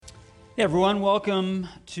Hey everyone, welcome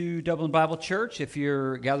to Dublin Bible Church. If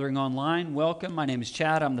you're gathering online, welcome. My name is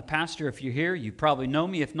Chad. I'm the pastor. If you're here, you probably know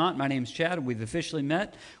me. If not, my name's Chad, and we've officially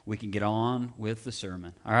met. We can get on with the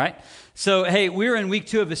sermon, all right? So, hey, we're in week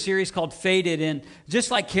 2 of a series called Faded, and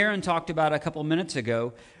just like Karen talked about a couple minutes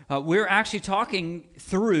ago, we're actually talking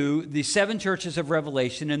through the 7 churches of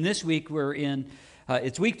Revelation, and this week we're in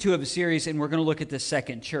it's week 2 of a series, and we're going to look at the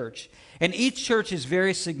second church. And each church is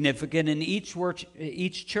very significant, and each church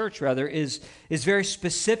is very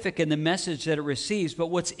specific in the message that it receives. But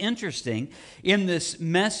what's interesting in this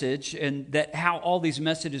message, and that how all these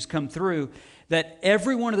messages come through, that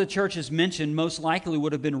every one of the churches mentioned most likely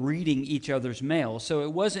would have been reading each other's mail. So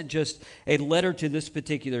it wasn't just a letter to this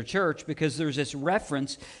particular church, because there's this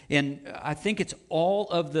reference, and I think it's all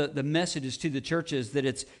of the messages to the churches, that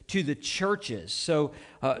it's to the churches. So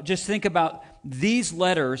just think about these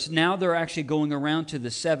letters. Now they're actually going around to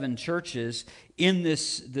the 7 churches in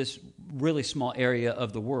this really small area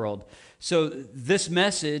of the world. So this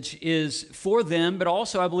message is for them, but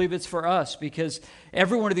also I believe it's for us, because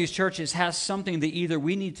every one of these churches has something that either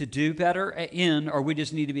we need to do better in, or we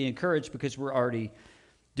just need to be encouraged because we're already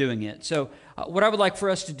doing it. So what I would like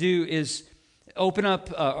for us to do is open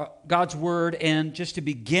up God's Word, and just to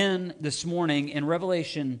begin this morning in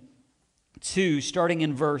Revelation 2, starting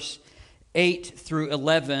in verse 8 through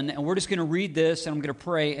 11, and we're just going to read this, and I'm going to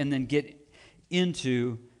pray, and then get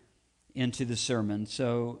into the sermon.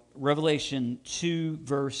 So Revelation 2,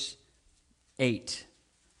 verse 8.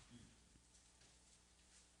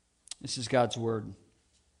 This is God's word.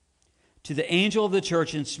 To the angel of the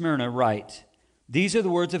church in Smyrna write, these are the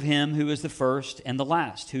words of him who is the first and the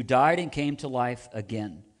last, who died and came to life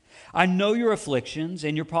again. I know your afflictions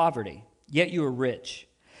and your poverty, yet you are rich.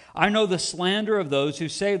 I know the slander of those who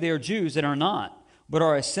say they are Jews and are not, but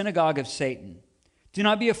are a synagogue of Satan. Do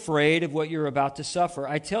not be afraid of what you're about to suffer.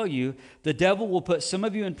 I tell you, the devil will put some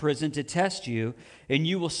of you in prison to test you, and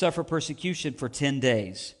you will suffer persecution for 10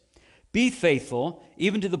 days. Be faithful,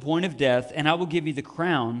 even to the point of death, and I will give you the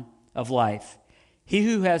crown of life. He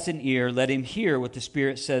who has an ear, let him hear what the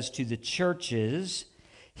Spirit says to the churches.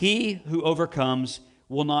 He who overcomes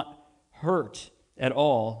will not hurt at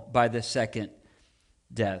all by the second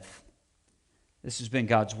death. This has been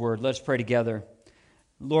God's word. Let's pray together.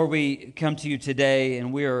 Lord, we come to you today,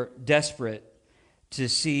 and we are desperate to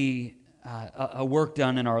see a work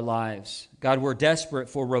done in our lives. God, we're desperate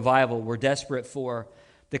for revival. We're desperate for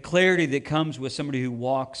the clarity that comes with somebody who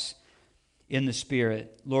walks in the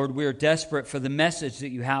Spirit. Lord, we're desperate for the message that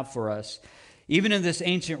you have for us. Even in this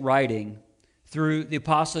ancient writing, through the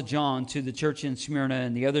Apostle John to the church in Smyrna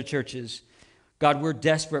and the other churches, God, we're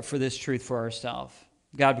desperate for this truth for ourselves.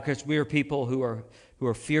 God, because we are people who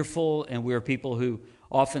are fearful, and we are people who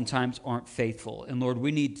oftentimes aren't faithful. And Lord,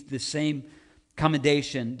 we need the same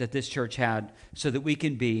commendation that this church had, so that we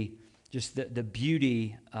can be just the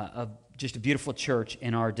beauty of just a beautiful church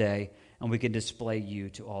in our day, and we can display you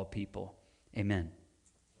to all people. Amen.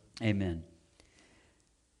 Amen.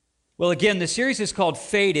 Well, again, the series is called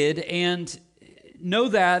Faded, and know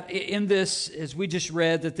that in this, as we just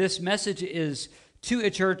read, that this message is to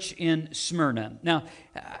a church in Smyrna. Now,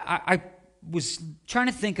 I was trying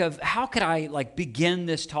to think of how could I begin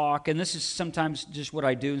this talk, and this is sometimes just what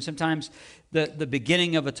I do, and sometimes the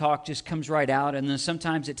beginning of a talk just comes right out, and then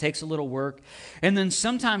sometimes it takes a little work, and then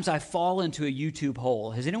sometimes I fall into a YouTube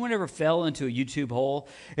hole. Has anyone ever fell into a YouTube hole?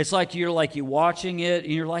 It's like you're watching it,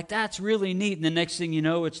 and you're like, that's really neat, and the next thing you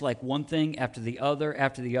know, it's like one thing after the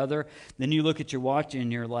other, then you look at your watch,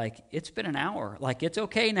 and you're like, it's been an hour, it's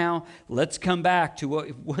okay now, let's come back to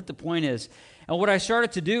what the point is. And what I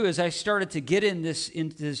started to do is I started to get into this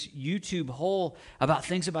YouTube hole about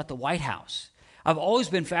things about the White House. I've always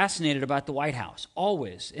been fascinated about the White House,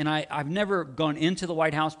 always. And I've never gone into the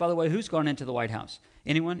White House. By the way, who's gone into the White House?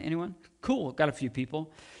 Anyone? Cool, got a few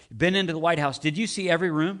people. Been into the White House. Did you see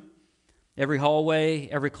every room? Every hallway,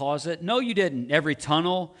 every closet? No, you didn't. Every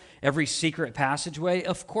tunnel, every secret passageway?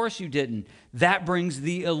 Of course you didn't. That brings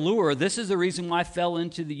the allure. This is the reason why I fell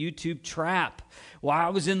into the YouTube trap. Why I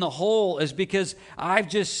was in the hole is because I've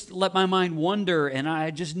just let my mind wander, and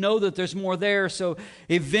I just know that there's more there. So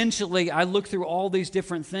eventually I look through all these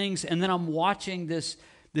different things, and then I'm watching this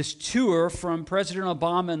tour from President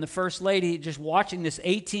Obama and the First Lady, just watching this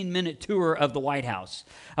 18-minute tour of the White House.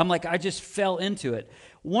 I'm like, I just fell into it.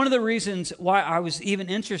 One of the reasons why I was even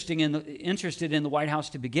interested in the White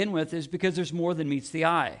House to begin with is because there's more than meets the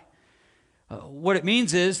eye. What it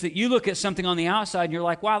means is that you look at something on the outside and you're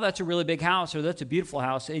like, wow, that's a really big house, or that's a beautiful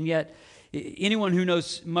house. And yet anyone who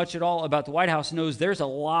knows much at all about the White House knows there's a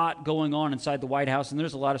lot going on inside the White House, and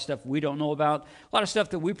there's a lot of stuff we don't know about, a lot of stuff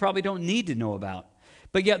that we probably don't need to know about.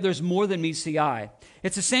 but yet there's more than meets the eye.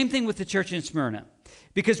 It's the same thing with the church in Smyrna.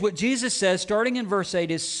 Because what Jesus says, starting in verse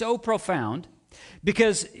 8, is so profound,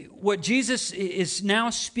 because what Jesus is now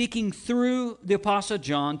speaking through the Apostle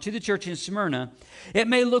John to the church in Smyrna, it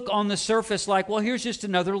may look on the surface like, well, here's just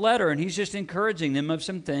another letter, and he's just encouraging them of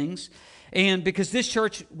some things. And because this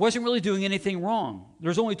church wasn't really doing anything wrong.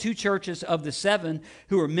 There's only 2 churches of the 7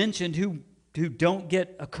 who are mentioned who don't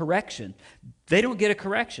get a correction. They don't get a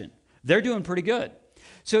correction. They're doing pretty good.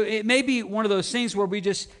 So it may be one of those things where we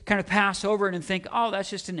just kind of pass over it and think, oh, that's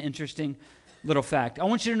just an interesting little fact. I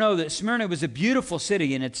want you to know that Smyrna was a beautiful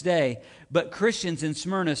city in its day, but Christians in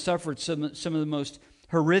Smyrna suffered some of the most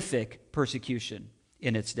horrific persecution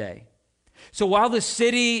in its day. So while the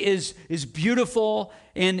city is beautiful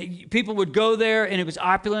and people would go there and it was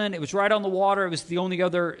opulent, it was right on the water, it was the only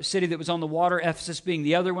other city that was on the water, Ephesus being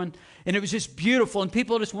the other one, and it was just beautiful, and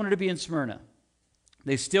people just wanted to be in Smyrna.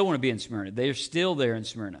 They still want to be in Smyrna. They're still there in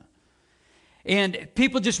Smyrna. And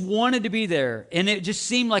people just wanted to be there. And it just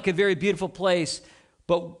seemed like a very beautiful place.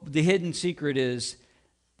 But the hidden secret is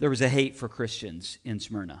there was a hate for Christians in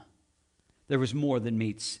Smyrna. There was more than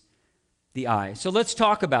meets the eye. So let's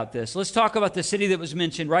talk about this. Let's talk about the city that was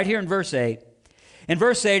mentioned right here in verse 8. In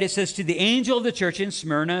verse 8, it says, to the angel of the church in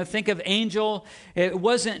Smyrna. Think of angel. It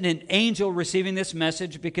wasn't an angel receiving this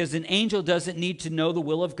message, because an angel doesn't need to know the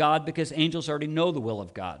will of God, because angels already know the will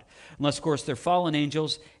of God. Unless, of course, they're fallen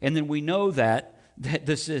angels. And then we know that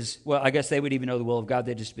this is, well, I guess they would even know the will of God.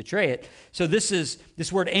 They just betray it. So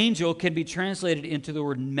this word angel can be translated into the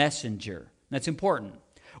word messenger. That's important.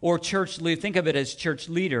 Or church leader. Think of it as church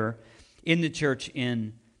leader in the church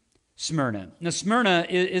in Smyrna. Now, Smyrna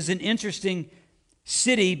is an interesting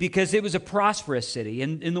city because it was a prosperous city.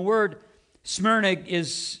 And the word Smyrna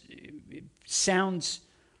sounds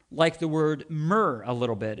like the word myrrh a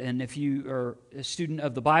little bit. And if you are a student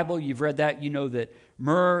of the Bible, you've read that, you know that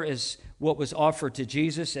myrrh is what was offered to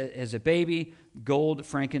Jesus as a baby: gold,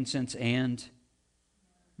 frankincense, and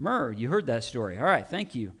myrrh. You heard that story. All right,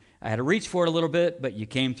 thank you. I had to reach for it a little bit, but you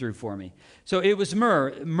came through for me. So it was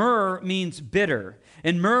myrrh. Myrrh means bitter.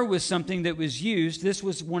 And myrrh was something that was used. This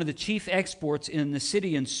was one of the chief exports in the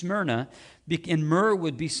city in Smyrna. And myrrh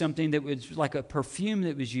would be something that was like a perfume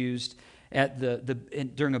that was used at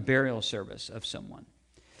during a burial service of someone.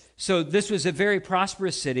 So this was a very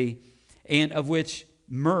prosperous city, and of which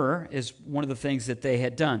myrrh is one of the things that they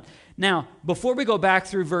had done. Now, before we go back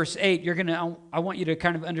through verse 8, I want you to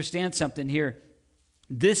kind of understand something here.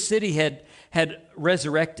 This city had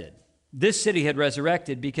resurrected. This city had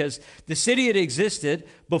resurrected because the city had existed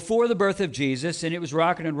before the birth of Jesus, and it was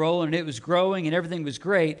rocking and rolling, and it was growing, and everything was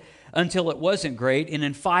great until it wasn't great. And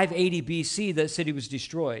in 580 BC, that city was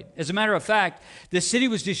destroyed. As a matter of fact, the city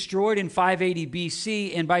was destroyed in 580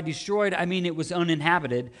 BC, and by destroyed, I mean it was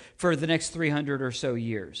uninhabited for the next 300 or so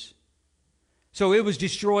years. So it was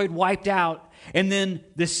destroyed, wiped out, and then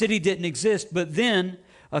the city didn't exist. But then,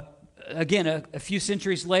 again, a few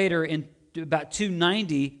centuries later, in about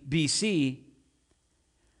 290 BC,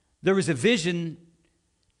 there was a vision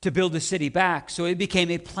to build the city back, so it became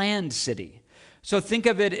a planned city. So think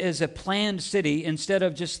of it as a planned city instead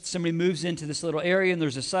of just somebody moves into this little area and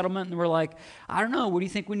there's a settlement and we're like, I don't know, what do you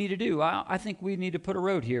think we need to do? I think we need to put a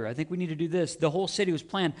road here. I think we need to do this. The whole city was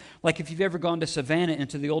planned. Like if you've ever gone to Savannah,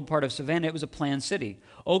 into the old part of Savannah, it was a planned city.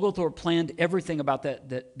 Oglethorpe planned everything about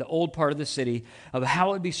the old part of the city, of how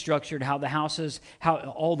it would be structured, how the houses, how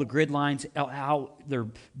all the grid lines, how their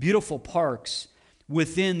beautiful parks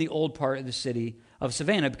within the old part of the city of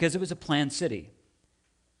Savannah, because it was a planned city.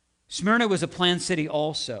 Smyrna was a planned city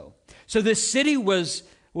also. So this city was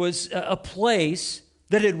a place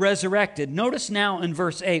that had resurrected. Notice now in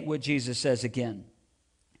verse 8 what Jesus says again.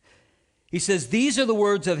 He says, these are the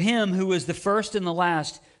words of him who is the first and the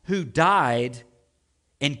last, who died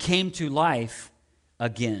and came to life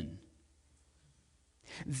again.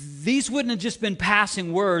 These wouldn't have just been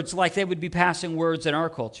passing words like they would be passing words in our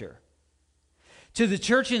culture. To the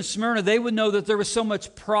church in Smyrna, they would know that there was so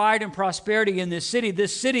much pride and prosperity in this city.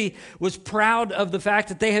 This city was proud of the fact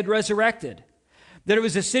that they had resurrected. That it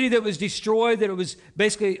was a city that was destroyed, that it was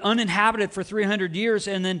basically uninhabited for 300 years,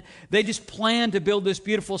 and then they just planned to build this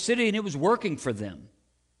beautiful city, and it was working for them.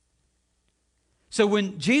 So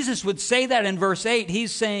when Jesus would say that in verse 8,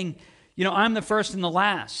 he's saying, I'm the first and the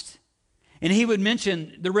last. And he would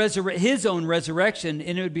mention his own resurrection,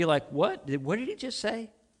 and it would be like, what? What did he just say?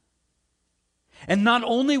 And not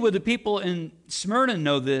only would the people in Smyrna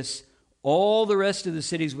know this, all the rest of the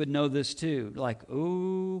cities would know this too. Like,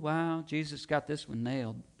 oh, wow, Jesus got this one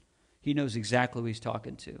nailed. He knows exactly who he's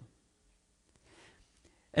talking to.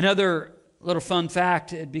 Another little fun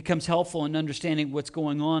fact, it becomes helpful in understanding what's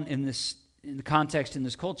going on in this in the context in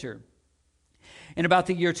this culture. In about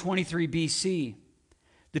the year 23 BC,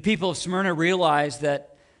 the people of Smyrna realized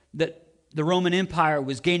that the Roman Empire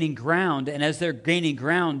was gaining ground, and as they're gaining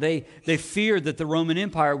ground, they feared that the Roman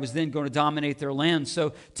Empire was then going to dominate their land.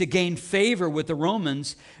 So to gain favor with the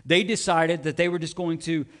Romans, they decided that they were just going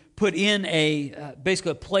to put in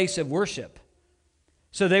basically a place of worship.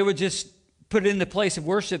 So they would just put it in the place of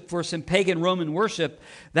worship for some pagan Roman worship.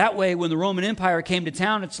 That way, when the Roman Empire came to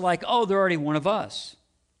town, it's like, oh, they're already one of us.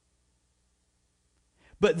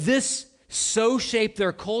 But this so shaped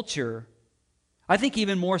their culture, I think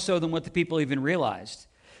even more so than what the people even realized.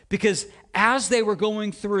 Because as they were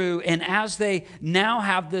going through and as they now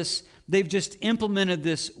have this, they've just implemented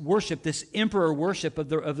this worship, this emperor worship of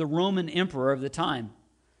the Roman emperor of the time.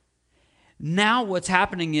 Now what's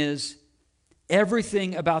happening is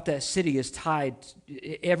everything about that city is tied,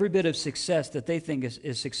 every bit of success that they think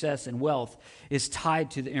is success and wealth is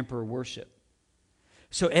tied to the emperor worship.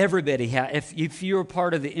 So everybody, if you're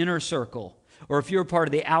part of the inner circle, or if you're a part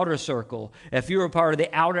of the outer circle, if you're a part of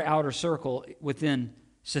the outer circle within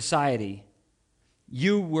society,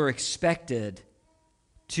 you were expected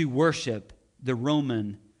to worship the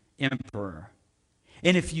Roman emperor.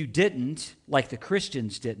 And if you didn't, like the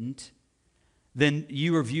Christians didn't, then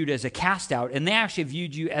you were viewed as a cast out. And they actually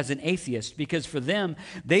viewed you as an atheist, because for them,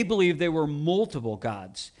 they believed there were multiple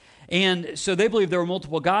gods. And so they believed there were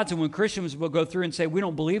multiple gods, and when Christians will go through and say, we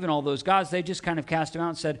don't believe in all those gods, they just kind of cast them out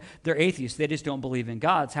and said, they're atheists, they just don't believe in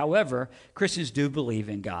gods. However, Christians do believe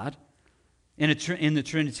in God, in the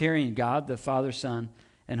Trinitarian God, the Father, Son,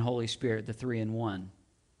 and Holy Spirit, the three in one.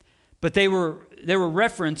 But they were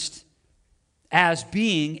referenced as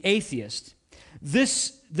being atheists.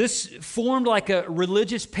 This formed like a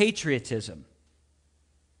religious patriotism.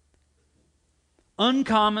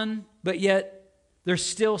 Uncommon, but yet there's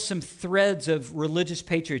still some threads of religious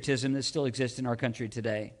patriotism that still exist in our country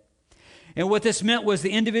today. And what this meant was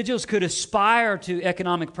the individuals could aspire to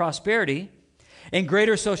economic prosperity and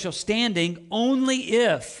greater social standing only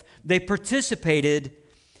if they participated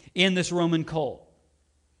in this Roman cult.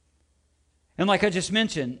 And like I just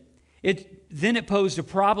mentioned, it posed a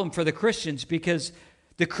problem for the Christians, because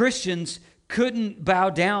the Christians couldn't bow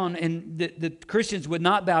down, and the Christians would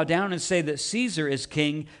not bow down and say that Caesar is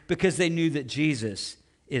king, because they knew that Jesus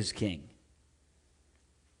is king.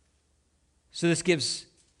 So this gives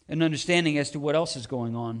an understanding as to what else is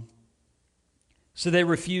going on. So they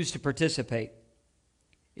refused to participate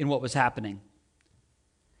in what was happening.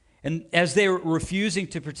 And as they were refusing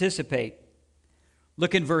to participate,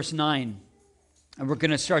 look in verse 9, and we're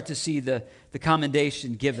going to start to see the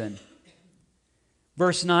commendation given.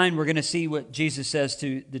 Verse 9, we're going to see what Jesus says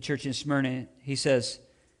to the church in Smyrna. He says,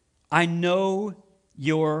 I know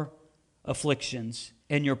your afflictions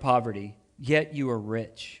and your poverty, yet you are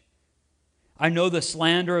rich. I know the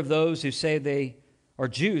slander of those who say they are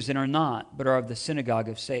Jews and are not, but are of the synagogue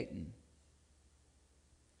of Satan.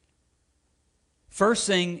 First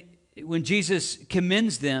thing, when Jesus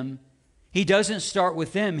commends them, he doesn't start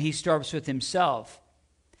with them, he starts with himself.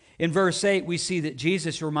 In verse 8, we see that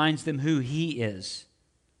Jesus reminds them who he is.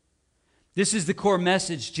 This is the core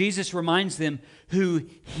message. Jesus reminds them who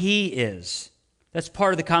he is. That's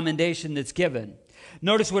part of the commendation that's given.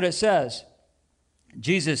 Notice what it says.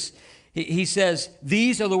 Jesus, he says,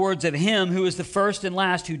 these are the words of him who is the first and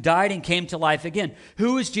last, who died and came to life again.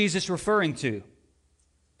 Who is Jesus referring to?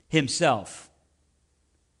 Himself.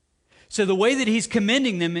 So the way that he's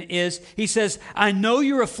commending them is, he says, I know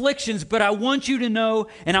your afflictions, but I want you to know,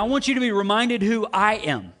 and I want you to be reminded who I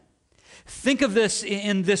am. Think of this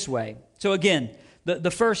in this way. So again,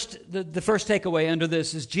 the first takeaway under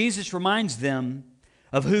this is Jesus reminds them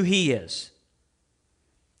of who he is.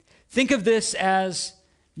 Think of this as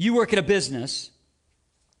you work at a business,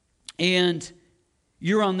 and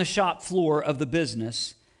you're on the shop floor of the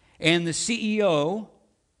business, and the CEO,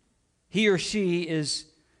 he or she is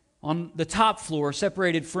on the top floor,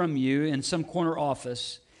 separated from you in some corner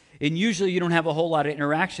office. And usually you don't have a whole lot of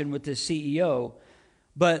interaction with this CEO.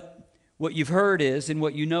 But what you've heard is, and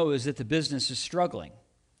what you know is, that the business is struggling.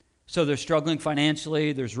 So they're struggling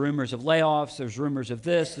financially. There's rumors of layoffs. There's rumors of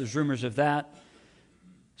this. There's rumors of that.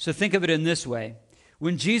 So think of it in this way.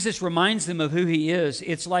 When Jesus reminds them of who he is,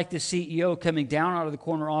 it's like the CEO coming down out of the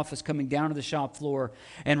corner office, coming down to the shop floor,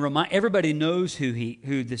 and everybody knows who the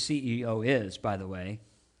CEO is, by the way.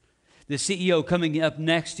 The CEO coming up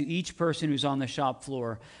next to each person who's on the shop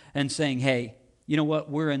floor and saying, hey, you know what?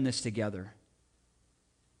 We're in this together.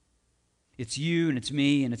 It's you and it's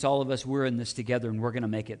me and it's all of us. We're in this together, and we're going to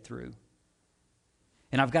make it through.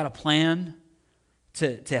 And I've got a plan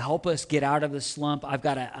to help us get out of the slump. I've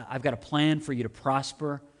got a plan for you to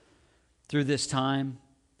prosper, through this time.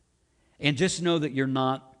 And just know that you're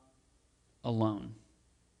not alone.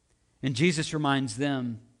 And Jesus reminds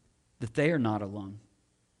them that they are not alone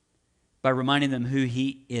by reminding them who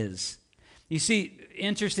He is. You see,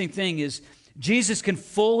 interesting thing is Jesus can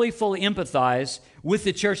fully empathize with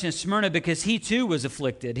the church in Smyrna because He too was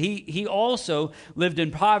afflicted. He also lived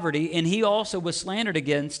in poverty, and He also was slandered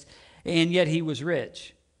against, and yet He was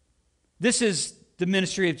rich. This is the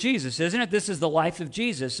ministry of Jesus, isn't it? This is the life of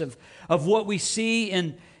Jesus, of what we see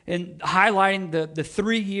in highlighting the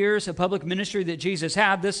 3 years of public ministry that Jesus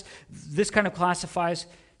had. This kind of classifies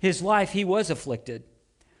His life. He was afflicted.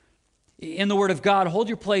 In the Word of God, hold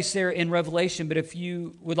your place there in Revelation, but if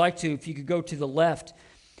you would like to, if you could go to the left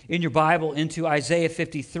in your Bible into Isaiah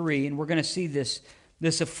 53, and we're going to see this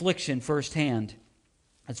affliction firsthand.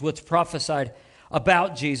 That's what's prophesied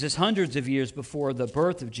about Jesus hundreds of years before the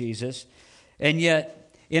birth of Jesus. And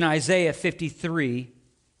yet, in Isaiah 53,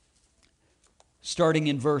 starting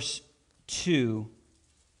in verse 2,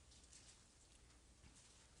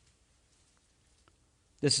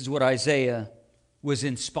 this is what Isaiah was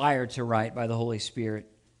inspired to write by the Holy Spirit,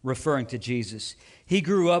 referring to Jesus. He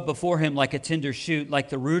grew up before Him like a tender shoot, like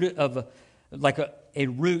the root of a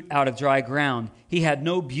root out of dry ground. He had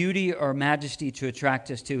no beauty or majesty to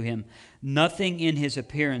attract us to Him, nothing in His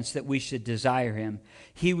appearance that we should desire Him.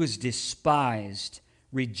 He was despised,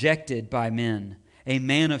 rejected by men, a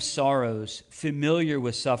man of sorrows, familiar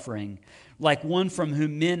with suffering. Like one from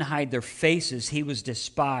whom men hide their faces, He was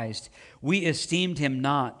despised. We esteemed Him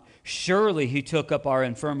not. Surely He took up our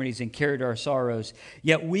infirmities and carried our sorrows.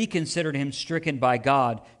 Yet we considered Him stricken by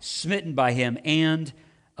God, smitten by Him, and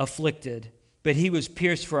afflicted. But He was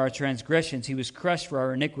pierced for our transgressions. He was crushed for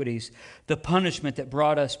our iniquities. The punishment that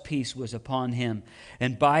brought us peace was upon Him,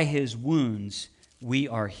 and by His wounds we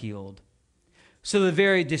are healed. So the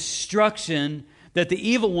very destruction that the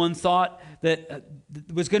evil one thought that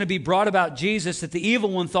was going to be brought about Jesus, that the evil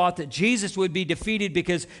one thought that Jesus would be defeated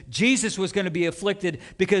because Jesus was going to be afflicted,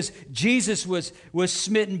 because Jesus was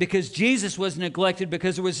smitten, because Jesus was neglected,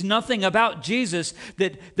 because there was nothing about Jesus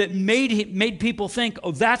that made people think,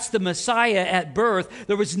 oh, that's the Messiah at birth.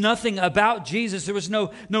 There was nothing about Jesus. There was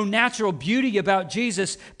no natural beauty about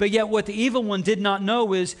Jesus. But yet what the evil one did not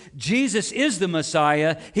know is Jesus is the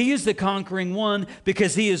Messiah. He is the conquering one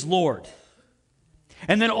because He is Lord.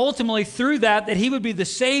 And then ultimately through that He would be the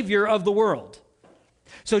Savior of the world.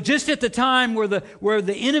 So just at the time where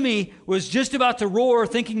the enemy was just about to roar,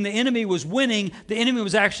 thinking the enemy was winning, the enemy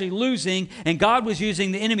was actually losing, and God was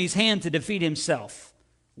using the enemy's hand to defeat Himself.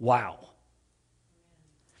 Wow.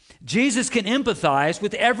 Jesus can empathize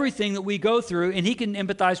with everything that we go through, and He can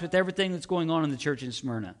empathize with everything that's going on in the church in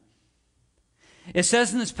Smyrna. It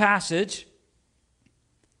says in this passage,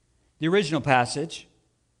 the original passage,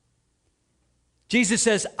 Jesus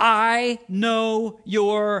says, I know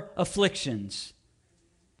your afflictions.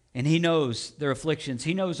 And He knows their afflictions.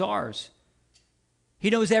 He knows ours. He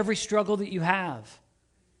knows every struggle that you have.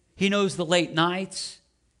 He knows the late nights.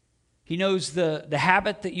 He knows the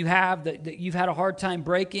habit that you have that you've had a hard time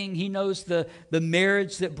breaking. He knows the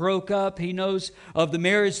marriage that broke up. He knows of the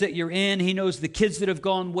marriage that you're in. He knows the kids that have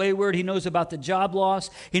gone wayward. He knows about the job loss.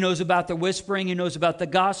 He knows about the whispering. He knows about the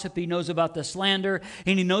gossip. He knows about the slander.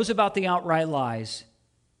 And He knows about the outright lies.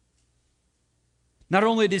 Not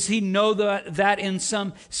only does He know that in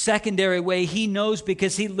some secondary way, He knows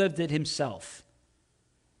because He lived it Himself.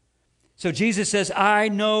 So Jesus says, I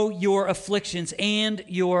know your afflictions and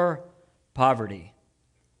your poverty.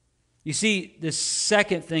 You see, the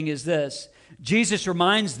second thing is this. Jesus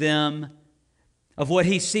reminds them of what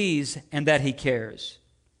He sees and that He cares.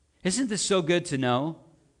 Isn't this so good to know?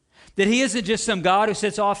 That He isn't just some God who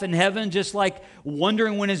sits off in heaven just like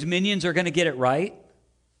wondering when His minions are going to get it right.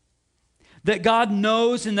 That God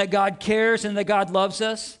knows and that God cares and that God loves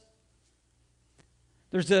us.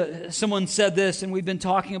 Someone said this, and we've been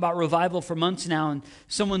talking about revival for months now, and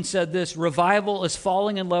someone said this: revival is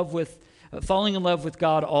falling in love with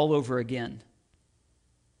God all over again.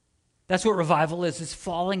 That's what revival is. It's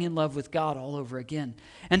falling in love with God all over again.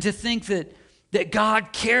 And to think that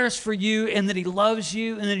God cares for you and that He loves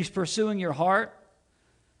you and that He's pursuing your heart.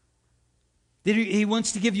 That He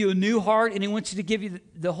wants to give you a new heart, and He wants to give you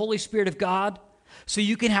the Holy Spirit of God so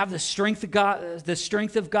you can have the strength of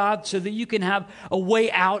God, so that you can have a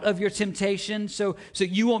way out of your temptation, so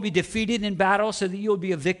you won't be defeated in battle, so that you'll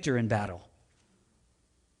be a victor in battle.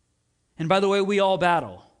 And by the way, we all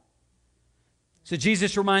battle. So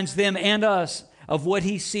Jesus reminds them and us of what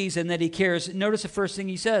He sees and that He cares. Notice the first thing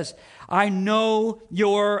He says, I know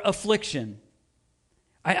your affliction.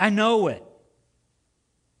 I know it.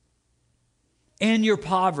 And your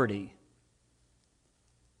poverty.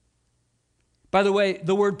 By the way,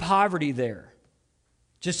 the word poverty there,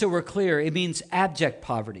 just so we're clear, it means abject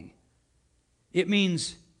poverty. It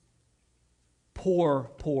means poor,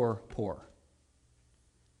 poor, poor.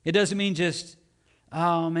 It doesn't mean just,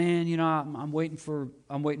 oh man, I'm waiting for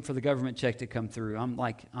the government check to come through.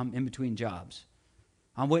 I'm in between jobs.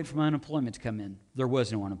 I'm waiting for my unemployment to come in. There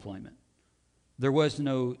was no unemployment. There was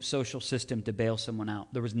no social system to bail someone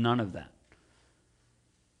out. There was none of that.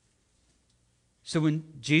 So when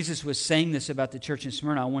Jesus was saying this about the church in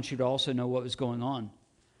Smyrna, I want you to also know what was going on.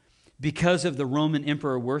 Because of the Roman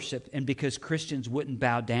emperor worship and because Christians wouldn't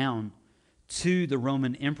bow down to the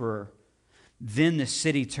Roman emperor, then the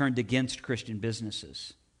city turned against Christian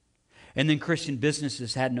businesses. And then Christian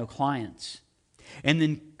businesses had no clients. And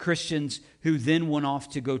then Christians who then went off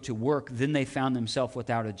to go to work, then they found themselves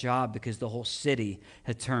without a job because the whole city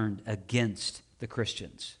had turned against the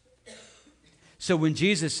Christians. So when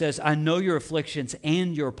Jesus says, I know your afflictions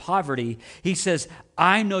and your poverty, he says,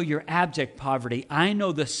 I know your abject poverty. I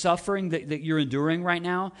know the suffering that you're enduring right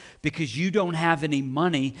now because you don't have any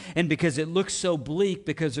money and because it looks so bleak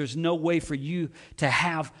because there's no way for you to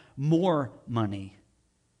have more money.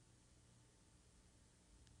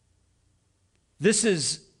 This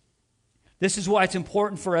is why it's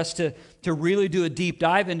important for us to really do a deep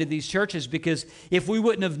dive into these churches, because if we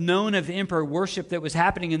wouldn't have known of emperor worship that was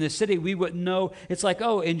happening in this city, we wouldn't know. It's like,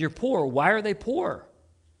 oh, and you're poor. Why are they poor?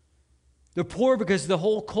 They're poor because the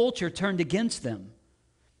whole culture turned against them.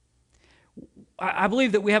 I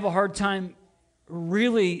believe that we have a hard time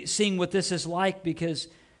really seeing what this is like because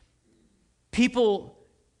people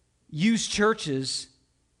use churches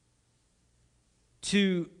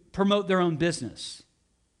to promote their own business.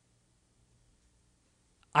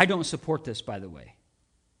 I don't support this, by the way.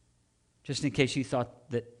 Just in case you thought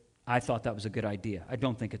that I thought that was a good idea. I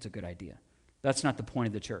don't think it's a good idea. That's not the point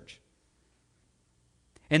of the church.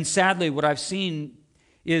 And sadly, what I've seen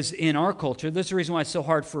is in our culture, this is the reason why it's so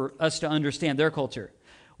hard for us to understand their culture.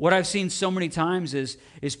 What I've seen so many times is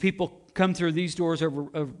people come through these doors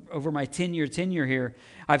over my 10-year tenure here.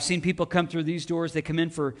 I've seen people come through these doors. They come in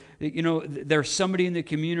for, there's somebody in the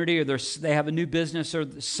community or they have a new business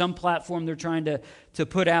or some platform they're trying to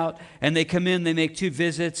put out. And they come in, they make 2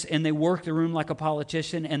 visits, and they work the room like a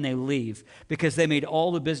politician, and they leave because they made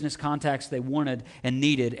all the business contacts they wanted and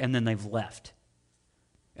needed, and then they've left.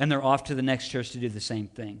 And they're off to the next church to do the same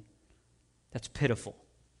thing. That's pitiful.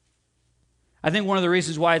 I think one of the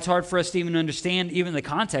reasons why it's hard for us to even understand even the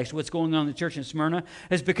context of what's going on in the church in Smyrna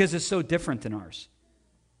is because it's so different than ours.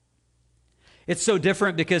 It's so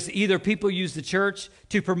different because either people use the church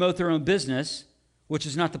to promote their own business, which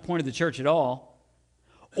is not the point of the church at all,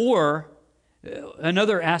 or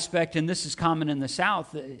another aspect, and this is common in the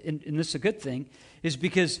South, and this is a good thing, is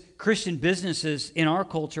because Christian businesses in our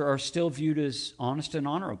culture are still viewed as honest and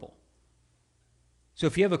honorable. So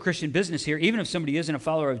if you have a Christian business here, even if somebody isn't a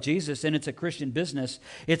follower of Jesus and it's a Christian business,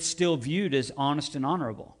 it's still viewed as honest and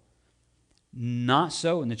honorable. Not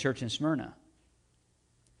so in the church in Smyrna.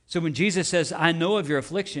 So when Jesus says, I know of your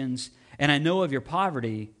afflictions and I know of your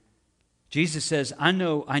poverty, Jesus says, I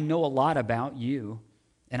know a lot about you,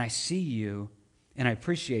 and I see you, and I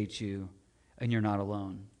appreciate you, and you're not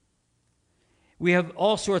alone. We have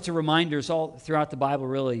all sorts of reminders all throughout the Bible,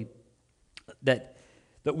 really, that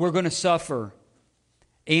we're going to suffer.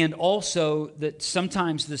 And also that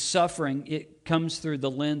sometimes the suffering, it comes through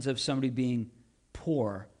the lens of somebody being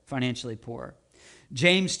poor, financially poor.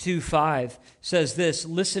 James 2:5 says this,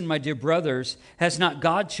 listen, my dear brothers, has not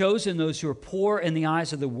God chosen those who are poor in the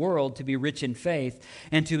eyes of the world to be rich in faith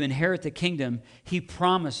and to inherit the kingdom he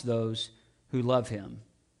promised those who love him?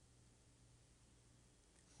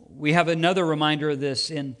 We have another reminder of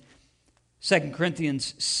this in 2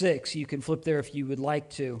 Corinthians 6. You can flip there if you would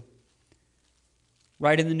like to.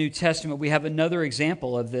 Right in the New Testament, we have another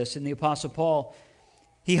example of this. In the Apostle Paul,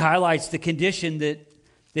 he highlights the condition that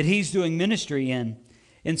he's doing ministry in.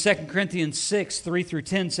 In 2 Corinthians 6, 3 through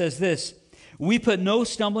 10 says this, we put no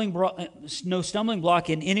stumbling block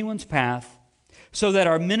in anyone's path so that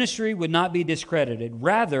our ministry would not be discredited.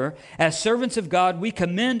 Rather, as servants of God, we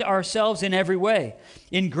commend ourselves in every way,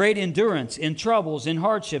 in great endurance, in troubles, in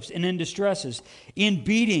hardships, and in distresses, in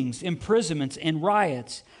beatings, imprisonments, and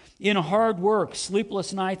riots, in hard work,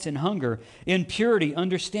 sleepless nights, and hunger, in purity,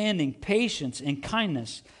 understanding, patience, and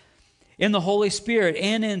kindness, in the Holy Spirit,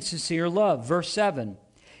 and in sincere love. Verse 7,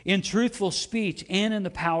 in truthful speech and in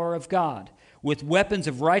the power of God, with weapons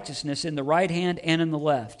of righteousness in the right hand and in the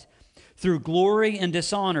left, through glory and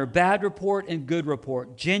dishonor, bad report and good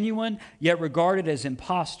report, genuine yet regarded as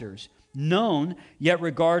impostors, known, yet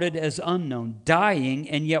regarded as unknown, dying,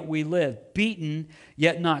 and yet we live, beaten,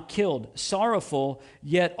 yet not killed, sorrowful,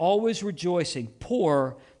 yet always rejoicing,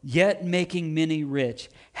 poor, yet making many rich,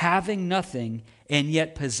 having nothing, and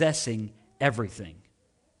yet possessing everything.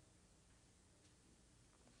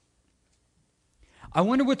 I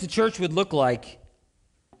wonder what the church would look like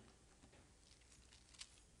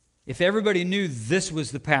if everybody knew this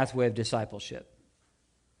was the pathway of discipleship.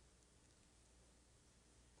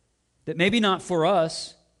 That maybe not for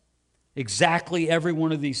us, exactly every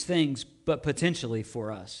one of these things, but potentially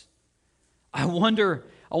for us. I wonder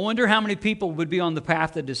how many people would be on the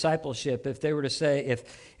path of discipleship if they were to say,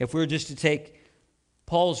 if we were just to take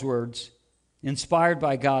Paul's words, inspired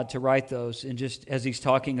by God to write those, and just as he's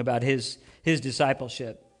talking about his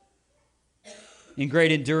discipleship. In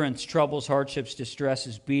great endurance, troubles, hardships,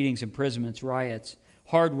 distresses, beatings, imprisonments, riots,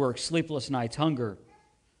 hard work, sleepless nights, hunger.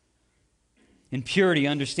 In purity,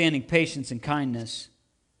 understanding, patience, and kindness.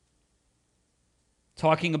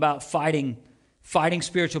 Talking about fighting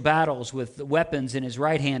spiritual battles with the weapons in his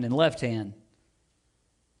right hand and left hand.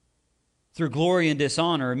 Through glory and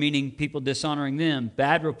dishonor, meaning people dishonoring them.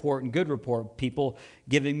 Bad report and good report, people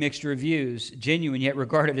giving mixed reviews. Genuine, yet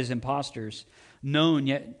regarded as impostors. Known,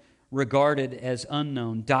 yet regarded as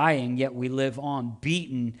unknown. Dying, yet we live on.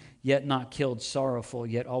 Beaten, yet not killed. Sorrowful,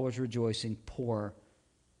 yet always rejoicing. Poor,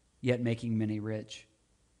 yet making many rich.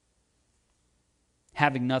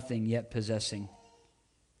 Having nothing, yet possessing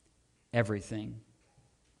everything.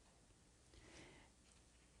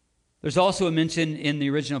 There's also a mention in the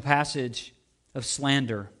original passage of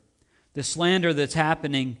slander. The slander that's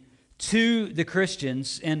happening to the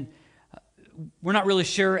Christians, and we're not really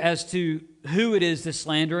sure as to who it is that's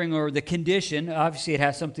slandering or the condition. Obviously, it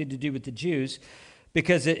has something to do with the Jews,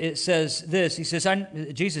 because it says this. He says,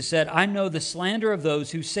 Jesus said, I know the slander of those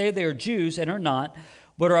who say they are Jews and are not,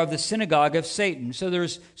 but are of the synagogue of Satan. So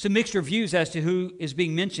there's some mixed views as to who is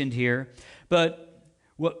being mentioned here, but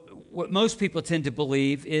what most people tend to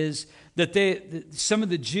believe is that some of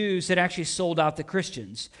the Jews had actually sold out the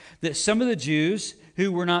Christians. That some of the Jews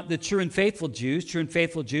who were not the true and faithful Jews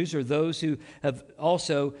are those who have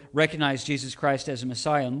also recognized Jesus Christ as a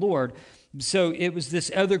Messiah and Lord. So it was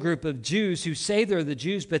this other group of Jews who say they're the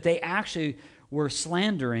Jews, but they actually were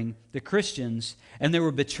slandering the Christians, and they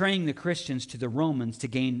were betraying the Christians to the Romans to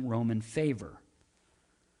gain Roman favor.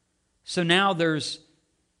 So now there's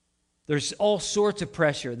all sorts of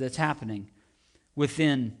pressure that's happening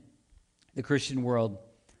within the Christian world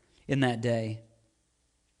in that day.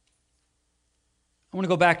 I want to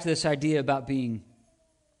go back to this idea about being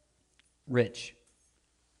rich.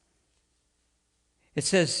 It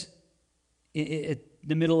says, in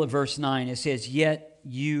the middle of verse 9, it says, yet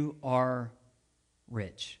you are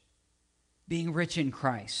rich. Being rich in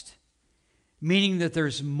Christ. Meaning that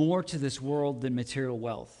there's more to this world than material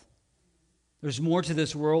wealth. There's more to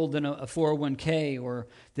this world than a 401k or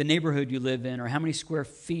the neighborhood you live in or how many square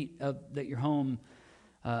feet that your home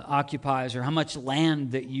occupies or how much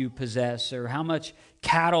land that you possess or how much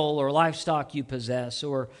cattle or livestock you possess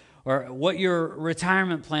or what your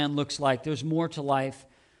retirement plan looks like. There's more to life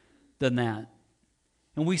than that.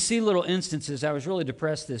 And we see little instances. I was really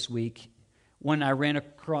depressed this week when I ran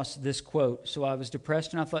across this quote. So I was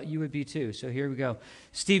depressed and I thought you would be too. So here we go.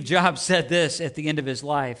 Steve Jobs said this at the end of his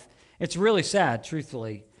life. It's really sad,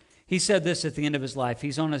 truthfully. He said this at the end of his life.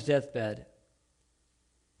 He's on his deathbed.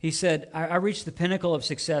 He said, I reached the pinnacle of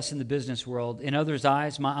success in the business world. In others'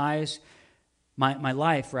 eyes, my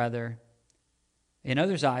life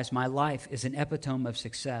is an epitome of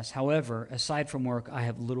success. However, aside from work, I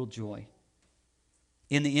have little joy.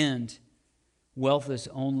 In the end, wealth is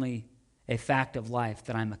only a fact of life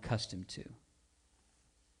that I'm accustomed to.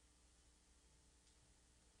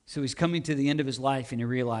 So he's coming to the end of his life and he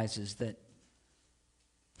realizes that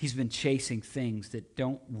he's been chasing things that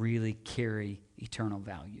don't really carry eternal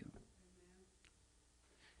value.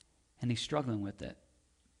 And he's struggling with it.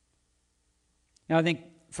 Now, I think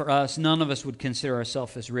for us, none of us would consider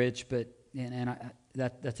ourselves as rich, but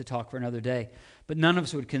that's a talk for another day. But none of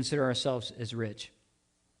us would consider ourselves as rich.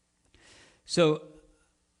 So,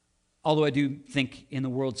 although I do think in the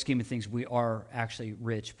world scheme of things, we are actually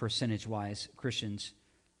rich percentage-wise, Christians.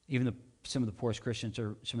 Even some of the poorest Christians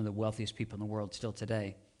are some of the wealthiest people in the world still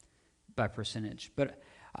today by percentage. But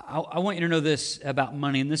I want you to know this about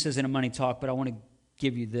money, and this isn't a money talk, but I want to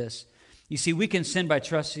give you this. You see, we can sin by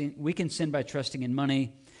trusting in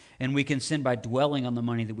money, and we can sin by dwelling on the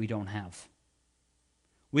money that we don't have.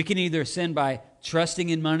 We can either sin by trusting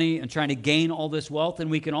in money and trying to gain all this wealth,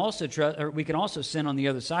 and we can also sin on the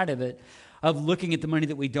other side of it, of looking at the money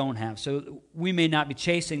that we don't have. So we may not be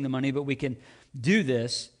chasing the money, but we can do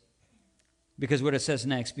this Because what it says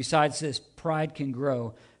next, besides this, pride can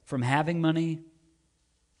grow from having money,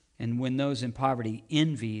 and when those in poverty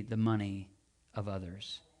envy the money of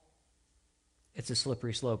others. It's a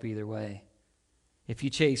slippery slope either way. If you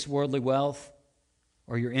chase worldly wealth,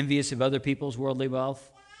 or you're envious of other people's worldly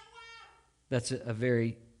wealth, that's a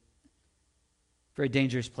very, very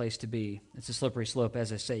dangerous place to be. It's a slippery slope.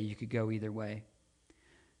 As I say, you could go either way.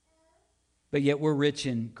 But yet we're rich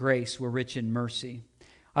in grace. We're rich in mercy.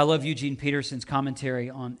 I love Eugene Peterson's commentary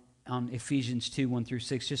on Ephesians 2, 1 through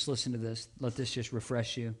 6. Just listen to this. Let this just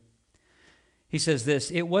refresh you. He says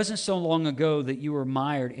this, "It wasn't so long ago that you were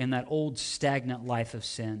mired in that old stagnant life of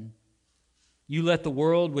sin. You let the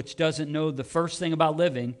world, which doesn't know the first thing about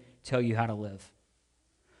living, tell you how to live.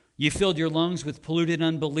 You filled your lungs with polluted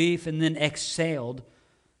unbelief and then exhaled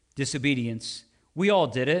disobedience. We all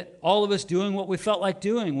did it. All of us doing what we felt like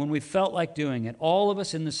doing when we felt like doing it. All of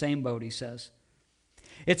us in the same boat," he says.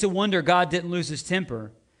 "It's a wonder God didn't lose his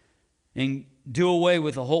temper and do away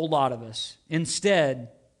with a whole lot of us.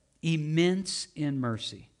 Instead, immense in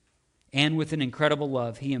mercy and with an incredible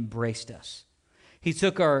love, he embraced us. He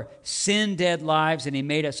took our sin-dead lives and he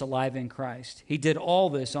made us alive in Christ. He did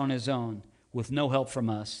all this on his own with no help from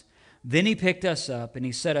us. Then he picked us up and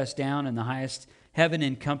he set us down in the highest heaven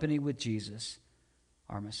in company with Jesus,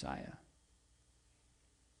 our Messiah."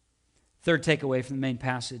 Third takeaway from the main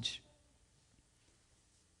passage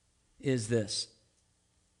is this.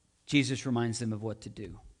 Jesus reminds them of what to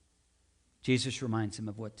do. Jesus reminds them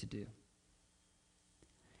of what to do.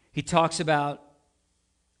 He talks about,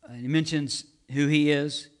 he mentions who he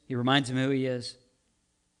is. He reminds them who he is.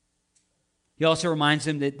 He also reminds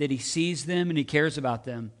them that he sees them and he cares about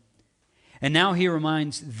them. And now he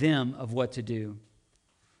reminds them of what to do.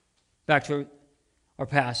 Back to our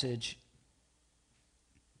passage.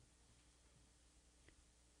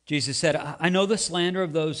 Jesus said, "I know the slander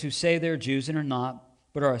of those who say they're Jews and are not,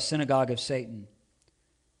 but are a synagogue of Satan."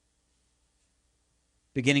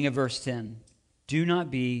 Beginning of verse 10, "Do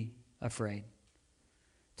not be afraid.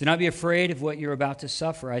 Do not be afraid of what you're about to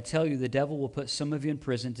suffer. I tell you, the devil will put some of you in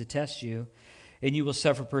prison to test you, and you will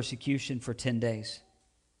suffer persecution for 10 days.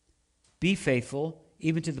 Be faithful,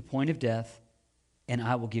 even to the point of death, and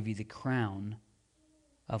I will give you the crown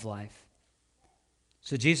of life."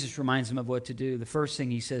 So Jesus reminds them of what to do. The first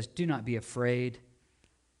thing he says, do not be afraid.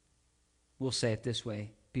 We'll say it this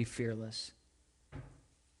way, be fearless.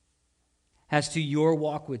 As to your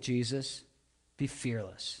walk with Jesus, be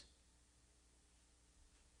fearless.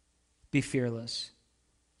 Be fearless.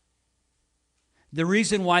 The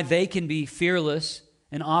reason why they can be fearless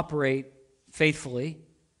and operate faithfully,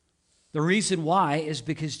 the reason why is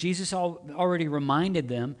because Jesus already reminded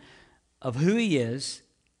them of who he is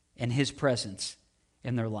and his presence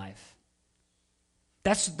in their life.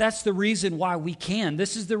 That's the reason why we can.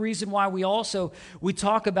 This is the reason why we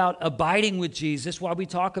talk about abiding with Jesus, why we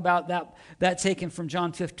talk about that taken from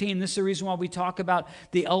John 15. This is the reason why we talk about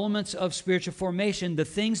the elements of spiritual formation, the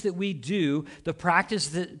things that we do, the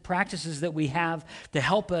practices that we have to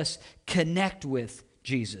help us connect with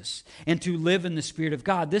Jesus and to live in the Spirit of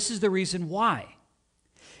God. This is the reason why.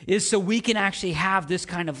 Is so we can actually have this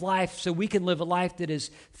kind of life, so we can live a life that is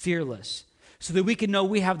fearless. So that we can know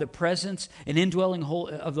we have the presence and indwelling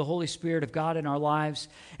of the Holy Spirit of God in our lives.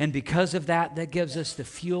 And because of that, that gives us the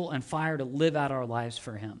fuel and fire to live out our lives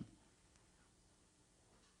for him.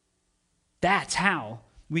 That's how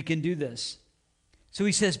we can do this. So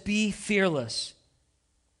he says, be fearless.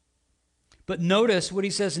 But notice what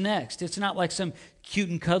he says next. It's not like some cute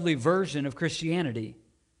and cuddly version of Christianity.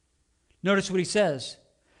 Notice what he says.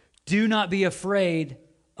 Do not be afraid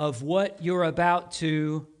of what you're about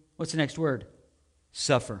to, what's the next word?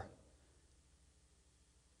 Suffer.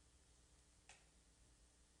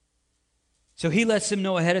 So he lets them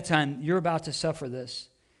know ahead of time, you're about to suffer this.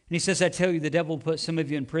 And he says, I tell you, the devil will put some of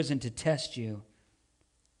you in prison to test you.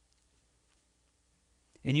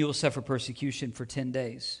 And you will suffer persecution for 10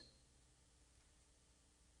 days.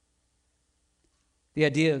 The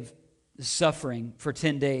idea of suffering for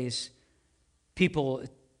 10 days, people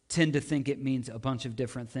tend to think it means a bunch of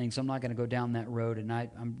different things. I'm not going to go down that road,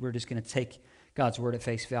 and we're just going to take God's word at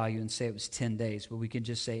face value and say it was 10 days, but we can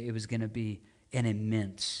just say it was going to be an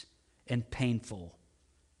immense and painful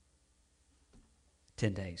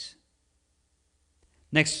 10 days.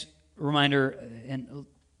 Next reminder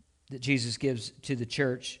that Jesus gives to the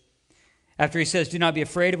church, after he says, do not be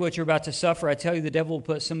afraid of what you're about to suffer. I tell you, the devil will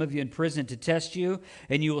put some of you in prison to test you,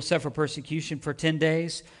 and you will suffer persecution for 10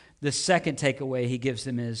 days. The second takeaway he gives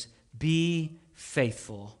them is, be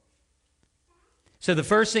faithful. So the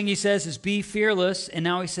first thing he says is be fearless, and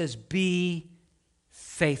now he says be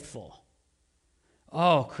faithful.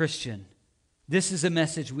 Oh, Christian, This is a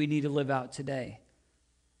message we need to live out today.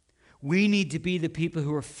 We need to be the people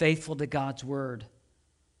who are faithful to God's word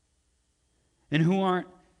and who aren't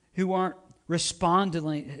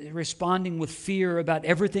responding with fear about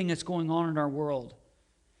everything that's going on in our world.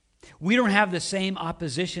 We don't have the same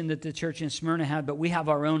opposition that the church in Smyrna had, but we have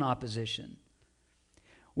our own opposition.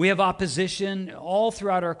 We have opposition all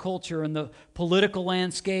throughout our culture in the political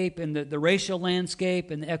landscape and the racial landscape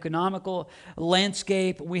and the economical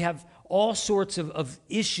landscape. We have all sorts of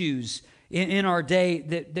issues in our day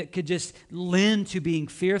that could just lend to being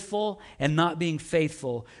fearful and not being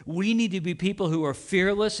faithful. We need to be people who are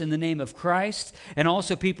fearless in the name of Christ and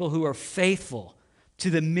also people who are faithful to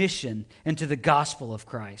the mission and to the gospel of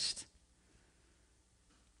Christ.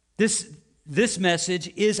 This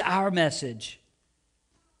message is our message.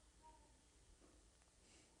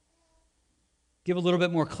 Give a little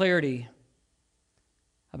bit more clarity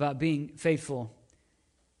about being faithful.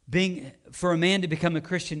 For a man to become a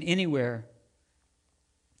Christian anywhere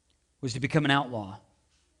was to become an outlaw.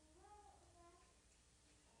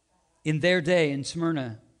 In their day, in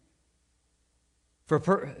Smyrna,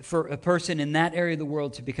 for a person in that area of the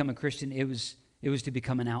world to become a Christian, it was to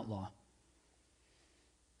become an outlaw.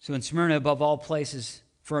 So in Smyrna, above all places,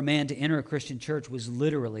 for a man to enter a Christian church was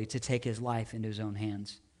literally to take his life into his own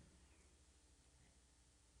hands.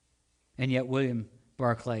 And yet William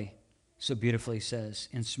Barclay so beautifully says,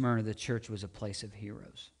 in Smyrna, the church was a place of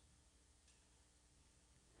heroes.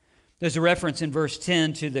 There's a reference in verse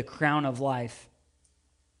 10 to the crown of life.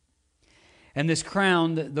 And this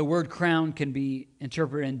crown, the word crown can be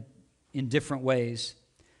interpreted in different ways.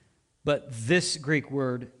 But this Greek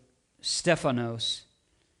word, Stephanos,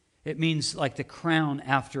 it means like the crown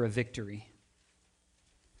after a victory.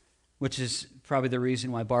 Which is probably the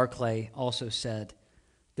reason why Barclay also said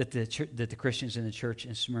that the Christians in the church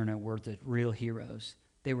in Smyrna were the real heroes.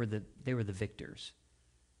 They were the victors.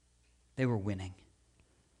 They were winning.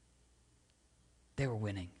 They were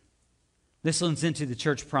winning. This lends into the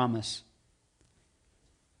church promise.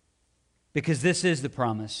 Because this is the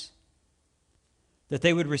promise that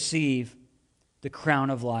they would receive the crown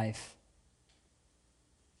of life.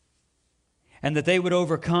 And that they would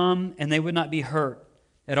overcome and they would not be hurt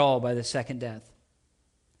at all by the second death.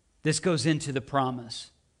 This goes into the promise.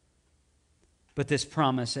 But this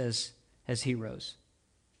promise as heroes.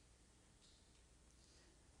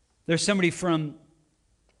 There's somebody from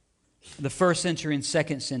the 1st century and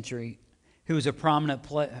 2nd century who was a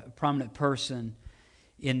prominent person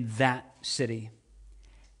in that city.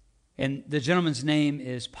 And the gentleman's name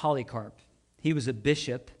is Polycarp. He was a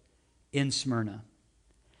bishop in Smyrna.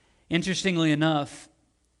 Interestingly enough,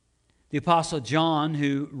 the Apostle John,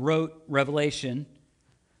 who wrote Revelation,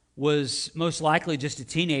 was most likely just a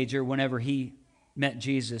teenager whenever he met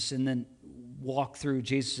Jesus and then walked through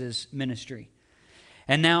Jesus' ministry.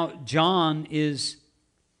 And now John is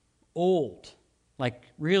old, like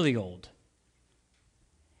really old.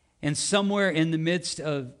 And somewhere in the midst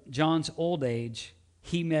of John's old age,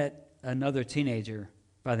 he met another teenager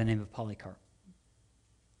by the name of Polycarp.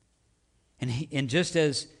 And just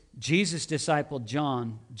as Jesus discipled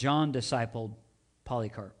John, John discipled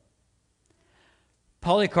Polycarp.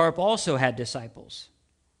 Polycarp also had disciples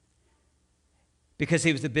because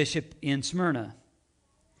he was the bishop in Smyrna.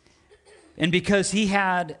 And because he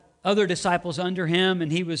had other disciples under him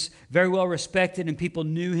and he was very well respected and people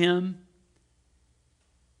knew him,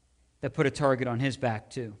 that put a target on his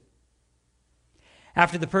back too.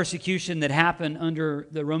 After the persecution that happened under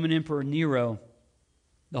the Roman Emperor Nero,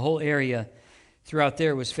 the whole area throughout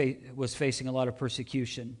there was facing a lot of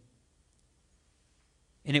persecution.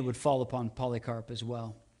 And it would fall upon Polycarp as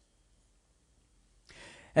well.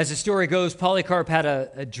 As the story goes, Polycarp had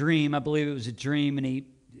a dream. I believe it was a dream, and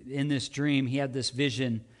in this dream, he had this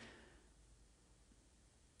vision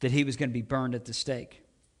that he was going to be burned at the stake.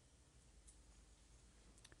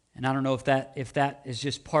 And I don't know if that is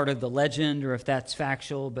just part of the legend or if that's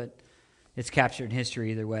factual, but it's captured in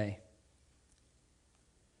history either way.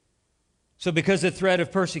 So because of the threat of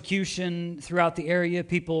persecution throughout the area,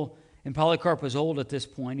 people, and Polycarp was old at this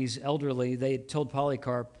point, he's elderly, they had told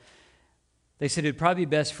Polycarp, they said it'd probably be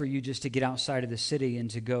best for you just to get outside of the city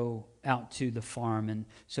and to go out to the farm. And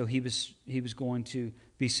so he was going to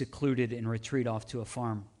be secluded and retreat off to a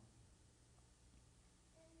farm.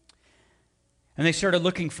 And they started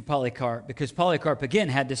looking for Polycarp because Polycarp, again,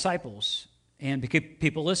 had disciples. And because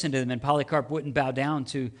people listened to them, and Polycarp wouldn't bow down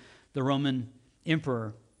to the Roman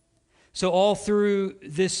emperor. So all through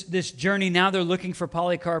this journey, now they're looking for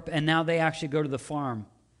Polycarp, and now they actually go to the farm,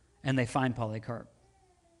 and they find Polycarp.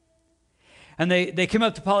 And they come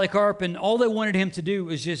up to Polycarp, and all they wanted him to do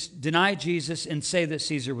was just deny Jesus and say that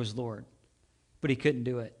Caesar was Lord. but he couldn't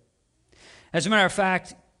do it. As a matter of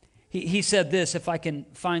fact, he said this, if I can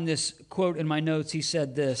find this quote in my notes, he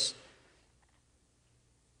said this.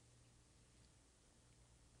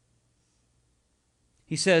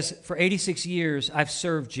 He says, "For 86 years I've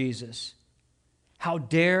served Jesus. How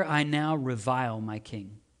dare I now revile my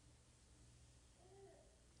King?"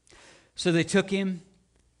 So they took him,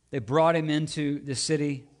 they brought him into the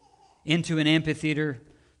city, into an amphitheater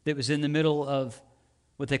that was in the middle of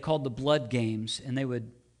what they called the blood games, and they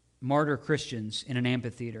would martyr Christians in an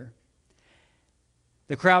amphitheater.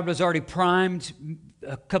 The crowd was already primed.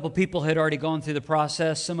 A couple people had already gone through the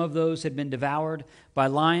process. Some of those had been devoured by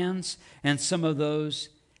lions, and some of those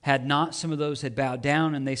had not. Some of those had bowed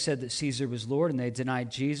down, and they said that Caesar was Lord, and they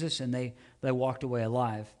denied Jesus, and they walked away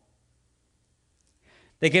alive.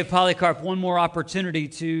 They gave Polycarp one more opportunity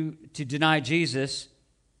to deny Jesus,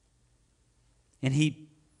 and he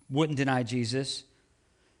wouldn't deny Jesus.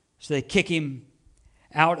 So they kick him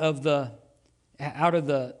out of the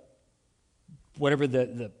whatever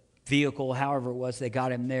the vehicle, however it was, they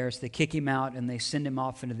got him there. So they kick him out and they send him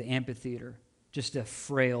off into the amphitheater, just a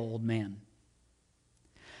frail old man.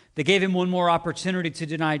 They gave him one more opportunity to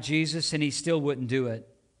deny Jesus, and he still wouldn't do it.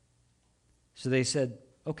 So they said,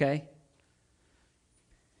 okay.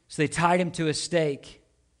 So they tied him to a stake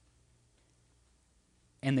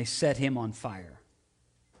and they set him on fire.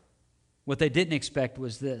 What they didn't expect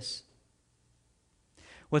was this.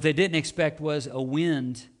 What they didn't expect was a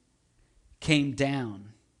wind came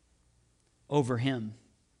down over him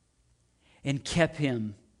and kept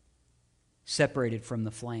him separated from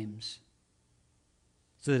the flames,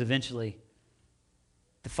 so that eventually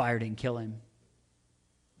the fire didn't kill him.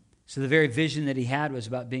 So the very vision that he had was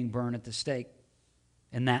about being burned at the stake,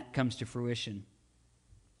 and that comes to fruition.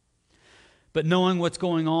 But knowing what's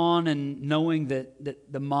going on and knowing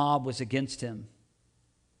that the mob was against him,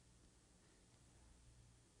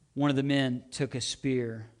 one of the men took a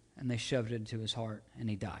spear and they shoved it into his heart, and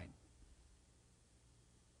he died.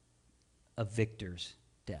 A victor's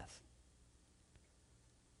death.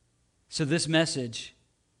 So this message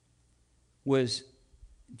was,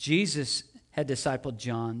 Jesus had discipled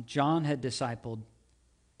John. John had discipled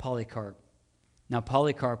Polycarp. Now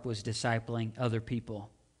Polycarp was discipling other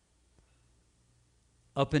people.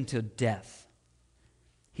 Up until death,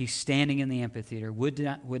 he's standing in the amphitheater, would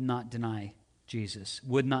not deny Jesus,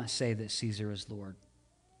 would not say that Caesar is Lord.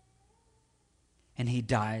 And he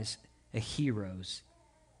dies a hero's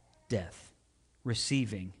death,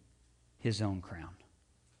 receiving his own crown.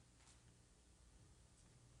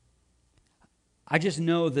 I just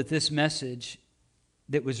know that this message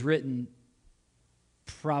that was written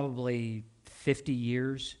probably 50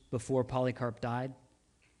 years before Polycarp died,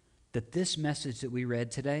 that this message that we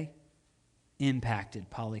read today impacted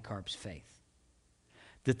Polycarp's faith.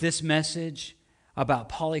 That this message about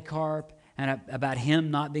Polycarp and about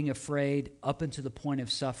him not being afraid up until the point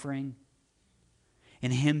of suffering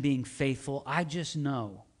and him being faithful, I just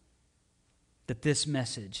know that this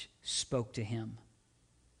message spoke to him.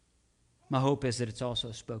 My hope is that it's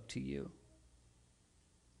also spoke to you.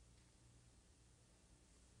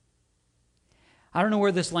 I don't know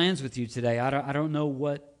where this lands with you today. I don't know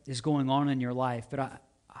what is going on in your life, but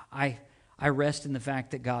I rest in the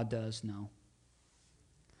fact that God does know.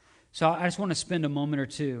 So I just want to spend a moment or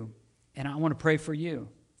two, and I want to pray for you.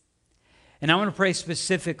 And I want to pray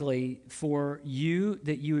specifically for you,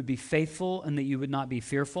 that you would be faithful and that you would not be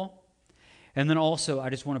fearful. And then also, I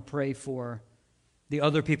just want to pray for the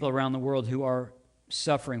other people around the world who are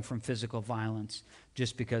suffering from physical violence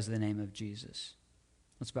just because of the name of Jesus.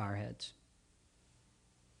 Let's bow our heads.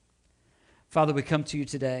 Father, we come to you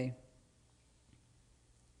today.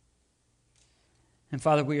 And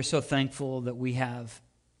Father, we are so thankful that we have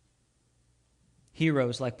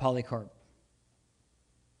heroes like Polycarp,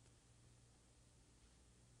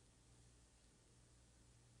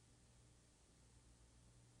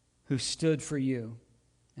 who stood for you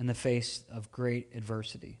in the face of great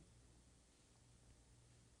adversity,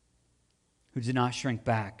 who did not shrink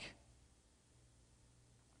back,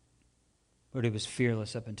 but he was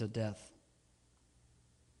fearless up until death.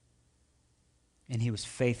 And he was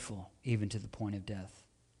faithful even to the point of death.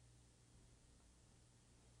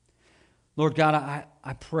 Lord God,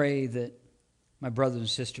 I pray that my brothers and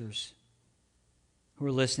sisters who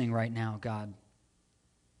are listening right now, God,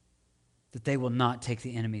 that they will not take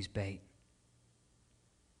the enemy's bait.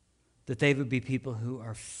 That they would be people who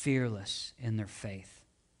are fearless in their faith.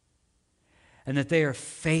 And that they are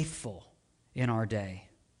faithful in our day.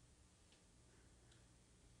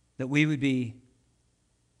 That we would be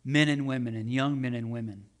men and women and young men and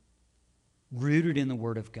women rooted in the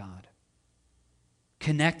Word of God.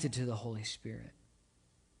 connected to the Holy Spirit,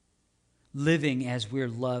 living as we're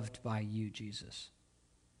loved by you, Jesus.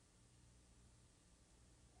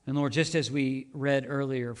 And Lord, just as we read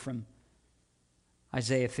earlier from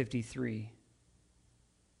Isaiah 53,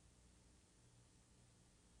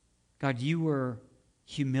 God, you were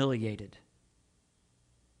humiliated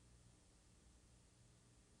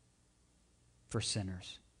for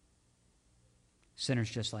sinners. Sinners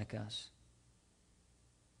just like us.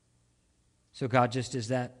 So God, just as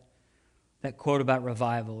that quote about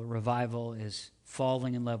revival is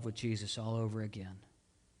falling in love with Jesus all over again.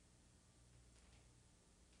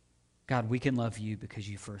 God, we can love you because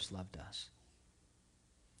you first loved us,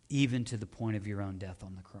 even to the point of your own death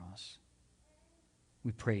on the cross.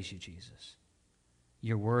 We praise you, Jesus.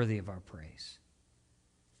 You're worthy of our praise.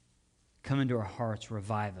 Come into our hearts,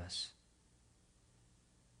 revive us.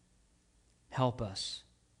 Help us,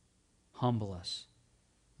 humble us,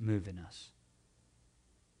 move in us.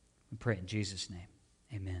 We pray in Jesus' name.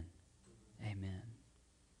 Amen. Amen.